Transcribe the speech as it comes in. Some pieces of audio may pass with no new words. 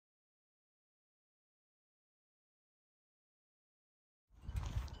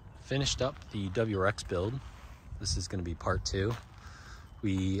finished up the WRX build. This is going to be part 2.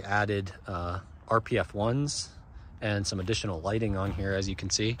 We added RPF 1s and some additional lighting on here, as you can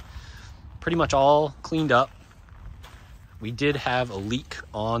see. Pretty much all cleaned up. We did have a leak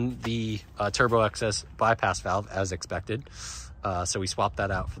on the turbo excess bypass valve as expected. So we swapped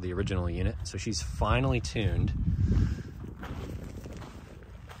that out for the original unit. So she's finally tuned.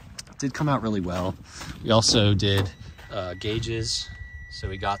 It did come out really well. We also did gauges. So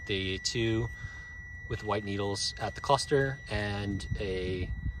we got the 2 with white needles at the cluster and a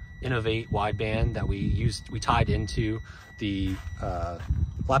Innovate wideband that we tied into the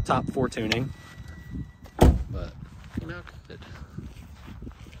laptop for tuning, but came out good.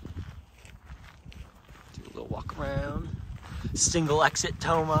 Do a little walk around. Single exit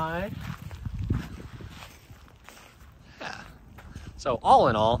Tomai. Yeah. So all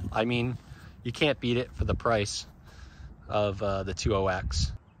in all, I mean, you can't beat it for the price of the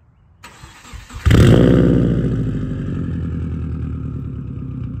 20X.